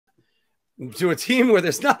to a team where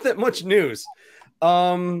there's not that much news.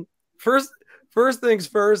 First things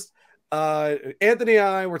first, Anthony and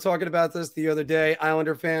I were talking about this the other day,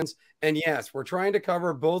 Islander fans. And yes, we're trying to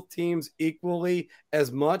cover both teams equally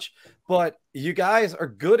as much, but you guys are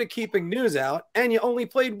good at keeping news out, and you only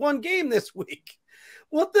played one game this week.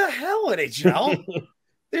 What the hell, NHL?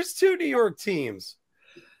 There's 2 New York teams.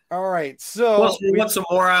 All right, so plus we want some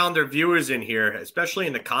more Islander viewers in here, especially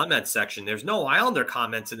in the comments section. There's no Islander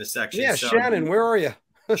comments in the section. Yeah, so, Shannon, where are you?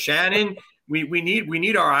 Shannon, we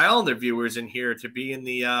need our Islander viewers in here to be in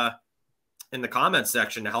the comments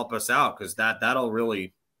section to help us out, because that'll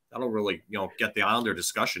really get the Islander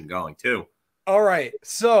discussion going too. All right,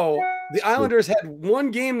 so the Islanders had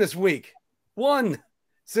one game this week, one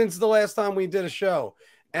since the last time we did a show,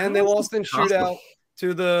 and they lost in shootout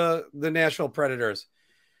to the Nashville Predators.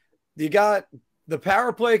 You got the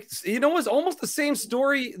power play. It was almost the same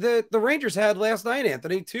story that the Rangers had last night,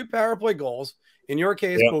 Anthony. 2 power play goals. In your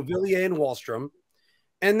case, Beuvillier and Wahlstrom.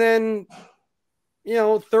 And then,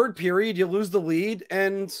 third period, you lose the lead,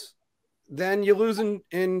 and then you lose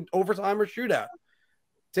in overtime or shootout.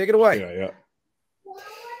 Take it away. Yeah.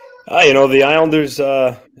 The Islanders,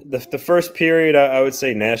 the first period, I would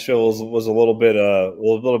say Nashville was a little bit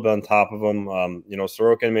on top of them.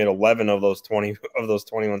 Sorokin made 11 of those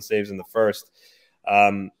 21 saves in the first.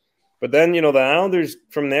 But then, the Islanders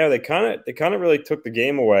from there, they kind of really took the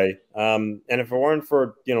game away. And if it weren't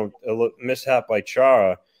for, a mishap by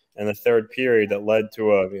Chara in the third period that led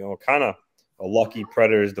to a kind of a lucky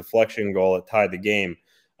Predators deflection goal that tied the game,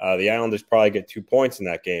 the Islanders probably get 2 points in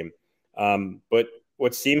that game. But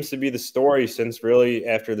what seems to be the story since really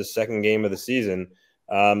after the second game of the season,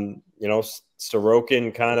 Sorokin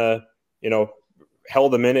kind of,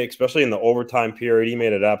 held him in it, especially in the overtime period. He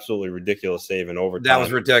made an absolutely ridiculous save in overtime. That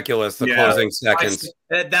was ridiculous, the closing seconds.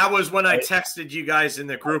 That was when I texted you guys in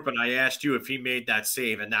the group and I asked you if he made that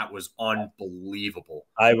save, and that was unbelievable.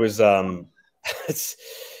 I was, I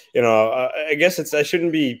guess I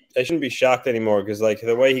shouldn't be shocked anymore, because like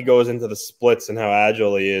the way he goes into the splits and how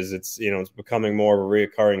agile he is, it's becoming more of a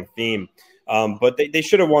reoccurring theme. But they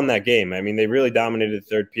should have won that game. I mean, they really dominated the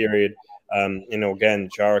third period. Again,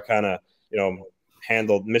 Chara kind of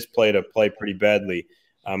misplayed a play pretty badly.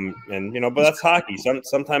 But that's hockey.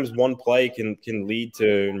 Sometimes one play can lead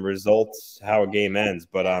to results how a game ends.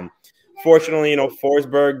 But fortunately,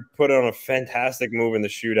 Forsberg put on a fantastic move in the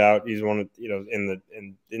shootout. He's one of,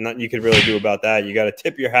 nothing you could really do about that. You got to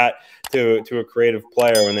tip your hat to a creative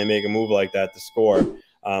player when they make a move like that to score.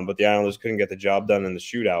 But the Islanders couldn't get the job done in the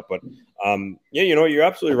shootout. But you're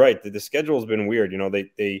absolutely right. The schedule has been weird.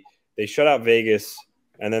 They shut out Vegas,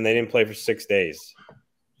 and then they didn't play for 6 days.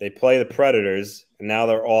 They play the Predators, and now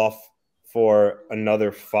they're off for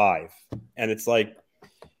another 5. And it's like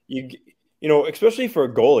especially for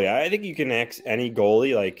a goalie, I think you can ask any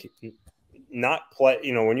goalie, like, not play.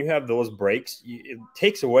 When you have those breaks, it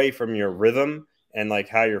takes away from your rhythm and like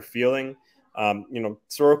how you're feeling.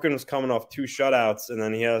 Sorokin was coming off 2 shutouts, and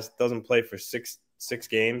then he doesn't play for six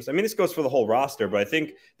games. I mean, this goes for the whole roster, but I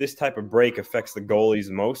think this type of break affects the goalies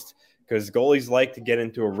most, because goalies like to get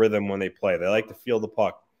into a rhythm when they play. They like to feel the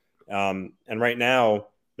puck. And right now,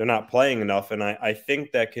 they're not playing enough, and I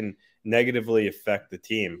think that can negatively affect the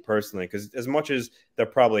team personally, because as much as they're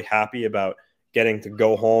probably happy about getting to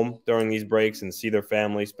go home during these breaks and see their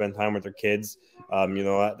family, spend time with their kids,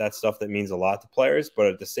 that's stuff that means a lot to players. But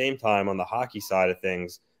at the same time, on the hockey side of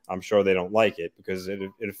things, I'm sure they don't like it, because it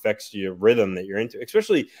affects your rhythm that you're into,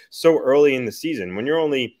 especially so early in the season when you're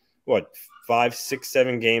only 5, 6,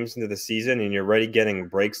 7 games into the season and you're already getting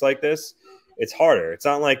breaks like this. It's harder. It's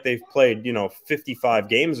not like they've played 55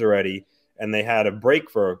 games already and they had a break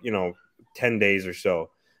for 10 days or so.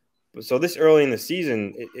 So this early in the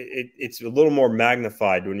season, it's a little more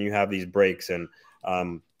magnified when you have these breaks. And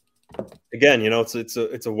again, it's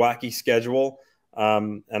a wacky schedule.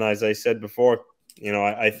 And as I said before,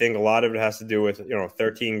 I think a lot of it has to do with a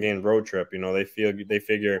 13-game road trip. They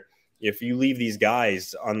figure if you leave these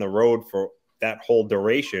guys on the road for that whole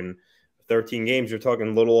duration, 13 games, you're talking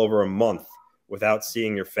a little over a month without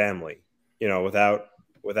seeing your family, without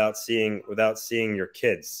seeing your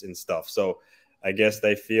kids and stuff. So I guess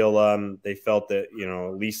they felt that,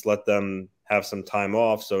 at least let them have some time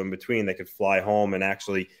off, so in between they could fly home and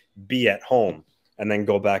actually be at home and then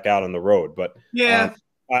go back out on the road. But yeah,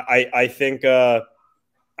 I think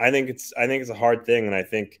it's a hard thing, and I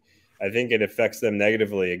think it affects them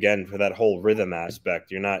negatively again for that whole rhythm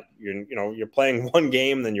aspect. You're playing one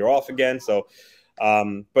game, then you're off again. So,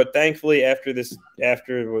 but thankfully after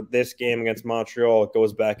this game against Montreal, it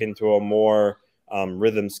goes back into a more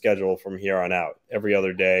rhythm schedule from here on out, every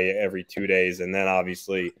other day, every 2 days. And then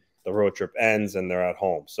obviously the road trip ends and they're at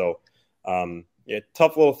home. So, yeah,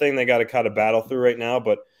 tough little thing they got to kind of battle through right now.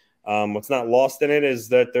 But what's not lost in it is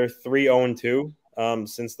that they're 3-0-2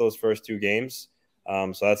 since those first 2 games.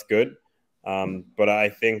 So that's good. But I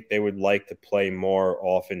think they would like to play more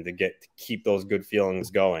often to keep those good feelings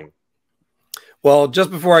going. Well, just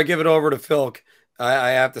before I give it over to Phil, I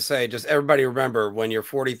have to say, just everybody remember, when you're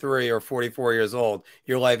 43 or 44 years old,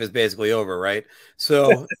 your life is basically over, right?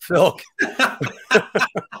 So, Phil.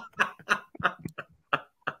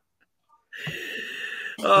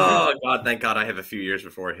 Oh, God, thank God I have a few years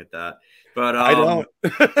before I hit that. But I don't.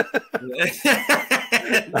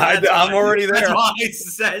 I'm already there. That's why I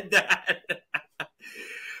said that.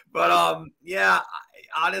 But, yeah,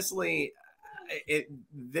 honestly,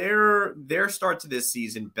 their start to this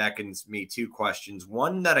season beckons me 2 questions.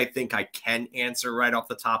 One that I think I can answer right off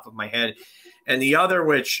the top of my head, and the other,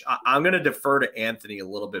 which I'm going to defer to Anthony a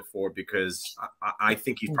little bit for, because I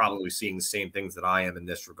think he's probably seeing the same things that I am in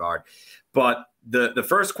this regard. But the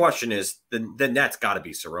first question is, the net's got to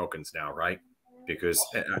be Sorokin's now, right? Because,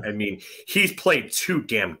 I mean, he's played too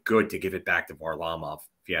damn good to give it back to Varlarmov,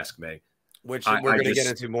 if you ask me. Which we're going to get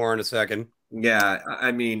into more in a second. Yeah,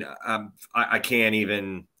 I mean, I can't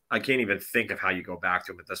even think of how you go back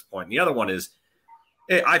to him at this point. And the other one is,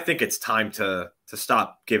 I think it's time to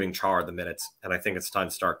stop giving Char the minutes, and I think it's time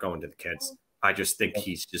to start going to the kids. I just think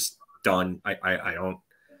he's just done. I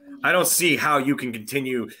don't see how you can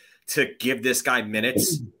continue to give this guy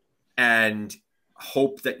minutes and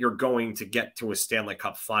hope that you're going to get to a Stanley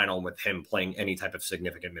Cup final with him playing any type of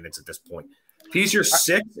significant minutes at this point. If he's your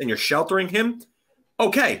 6th and you're sheltering him,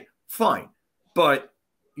 okay, fine. But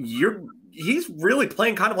he's really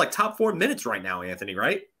playing kind of like top 4 minutes right now, Anthony,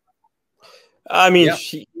 right? I mean,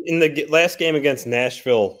 in the last game against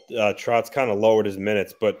Nashville, Trotz kind of lowered his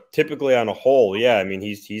minutes, but typically on a whole, yeah, I mean,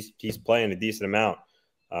 he's playing a decent amount.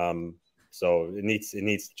 So it needs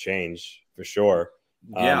to change for sure.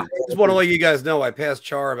 Yeah, I just want to let you guys know, I passed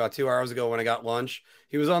Char about 2 hours ago when I got lunch.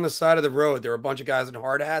 He was on the side of the road. There were a bunch of guys in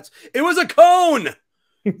hard hats. It was a cone.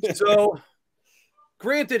 So,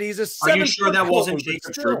 granted, he's a 7. Are you sure that wasn't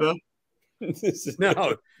Jacob Trouba?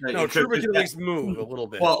 No, Trouba can at least move a little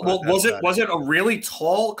bit. Well, was it a really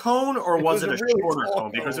tall cone, or was it a really shorter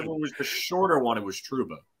cone? Because if it was the shorter one, it was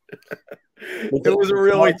Trouba. It was a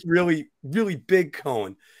really big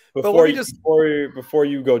cone. Before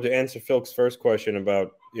you go to answer Phil's first question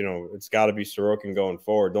about, it's got to be Sorokin going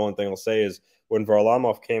forward, the only thing I'll say is, when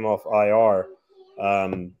Varlamov came off IR,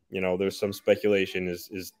 there's some speculation,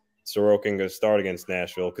 is Sorokin going to start against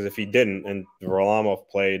Nashville? Because if he didn't and Varlamov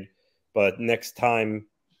played, but next time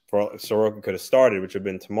Sorokin could have started, which would have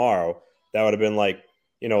been tomorrow, that would have been like,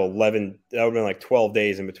 11, that would have been like 12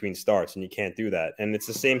 days in between starts, and you can't do that. And it's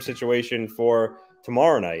the same situation for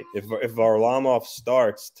tomorrow night. If Varlamov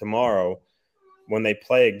starts tomorrow, when they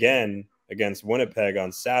play again against Winnipeg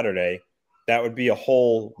on Saturday, that would be a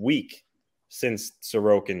whole week since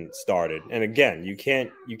Sorokin started. And again, you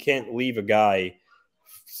can't leave a guy,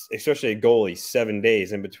 especially a goalie, 7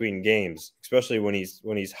 days in between games, especially when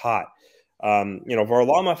he's hot.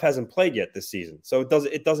 Varlarmov hasn't played yet this season, so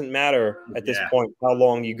it doesn't matter at this point how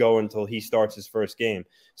long you go until he starts his first game.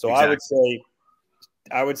 So exactly.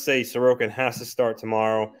 I would say Sorokin has to start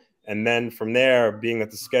tomorrow, and then from there, being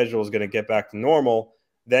that the schedule is going to get back to normal,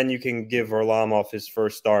 then you can give Varlamov his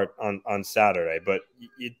first start on Saturday. But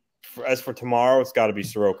as for tomorrow, it's got to be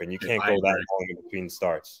Sorokin. You can't go that long in between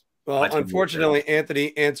starts. Well, unfortunately,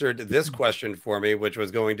 Anthony answered this question for me, which was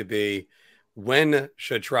going to be, when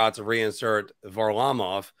should Trotz reinsert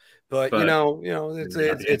Varlamov? But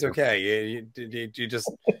it's okay.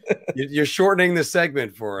 You're shortening the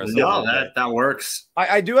segment for us. No, that works.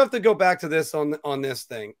 I do have to go back to this on this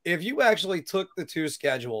thing. If you actually took the 2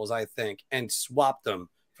 schedules, I think, and swapped them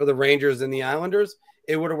for the Rangers and the Islanders,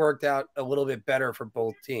 it would have worked out a little bit better for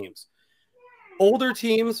both teams. Older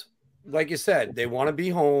teams, like you said, they want to be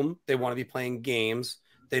home. They want to be playing games.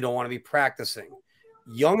 They don't want to be practicing.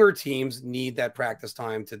 Younger teams need that practice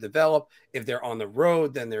time to develop. If they're on the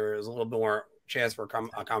road, then there is a little bit more chance for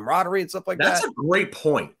camaraderie and stuff like that. That's a great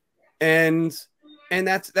point. And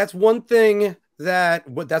that's one thing that's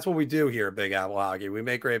what we do here at Big Apple Hockey. We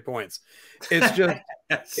make great points. It's just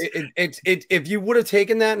if you would have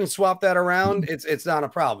taken that and swapped that around, it's not a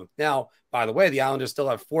problem. Now, by the way, the Islanders still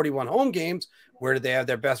have 41 home games. Where did they have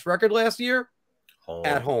their best record last year?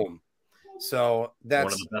 At home. So that's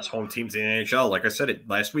one of the best home teams in the NHL. Like I said it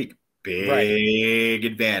last week, big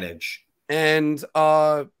advantage. And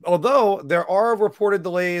although there are reported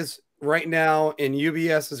delays right now in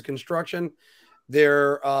UBS's construction,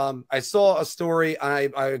 I saw a story.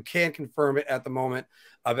 I can't confirm it at the moment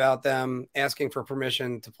about them asking for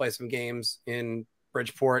permission to play some games in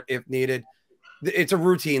Bridgeport if needed. It's a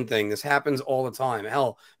routine thing. This happens all the time.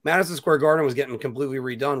 Hell, Madison Square Garden was getting completely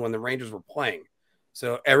redone when the Rangers were playing.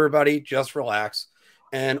 So everybody just relax.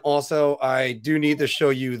 And also, I do need to show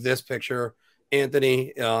you this picture,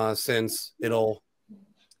 Anthony, since it'll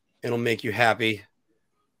make you happy.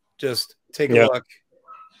 Just take a look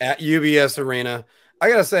at UBS Arena. I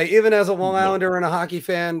got to say, even as a Long Islander and a hockey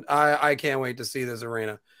fan, I can't wait to see this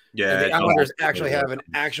arena. Yeah, and the Islanders actually have an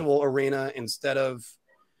actual arena instead of,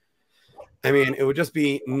 I mean, it would just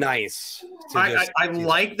be nice. I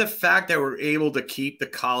like the fact that we're able to keep the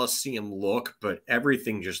Coliseum look, but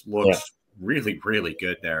everything just looks really, really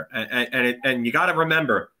good there. And you got to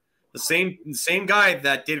remember, the same guy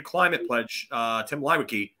that did Climate Pledge, Tim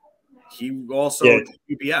Leiweke, he also did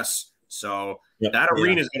UBS. So that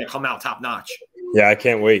arena is going to come out top notch. Yeah, I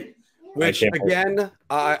can't wait. Which, again,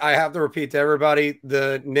 I have to repeat to everybody,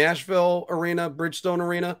 the Nashville Arena, Bridgestone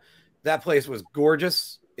Arena, that place was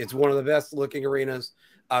gorgeous. It's one of the best looking arenas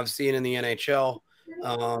I've seen in the NHL.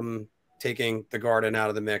 Taking the Garden out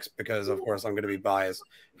of the mix because, of course, I'm going to be biased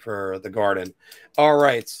for the Garden. All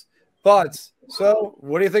right. But, so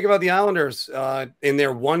what do you think about the Islanders in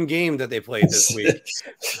their one game that they played this week?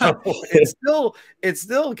 So it's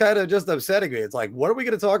still kind of just upsetting me. It's like, what are we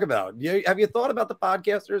going to talk about? Have you thought about the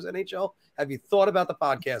podcasters, NHL? Have you thought about the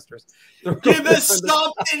podcasters? Give us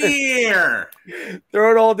something here.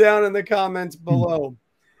 Throw it all down in the comments below.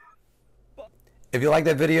 If you like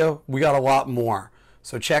that video, we got a lot more.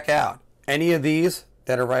 So check out any of these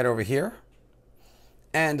that are right over here.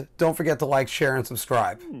 And don't forget to like, share, and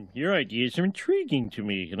subscribe. Your ideas are intriguing to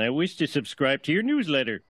me, and I wish to subscribe to your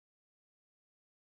newsletter.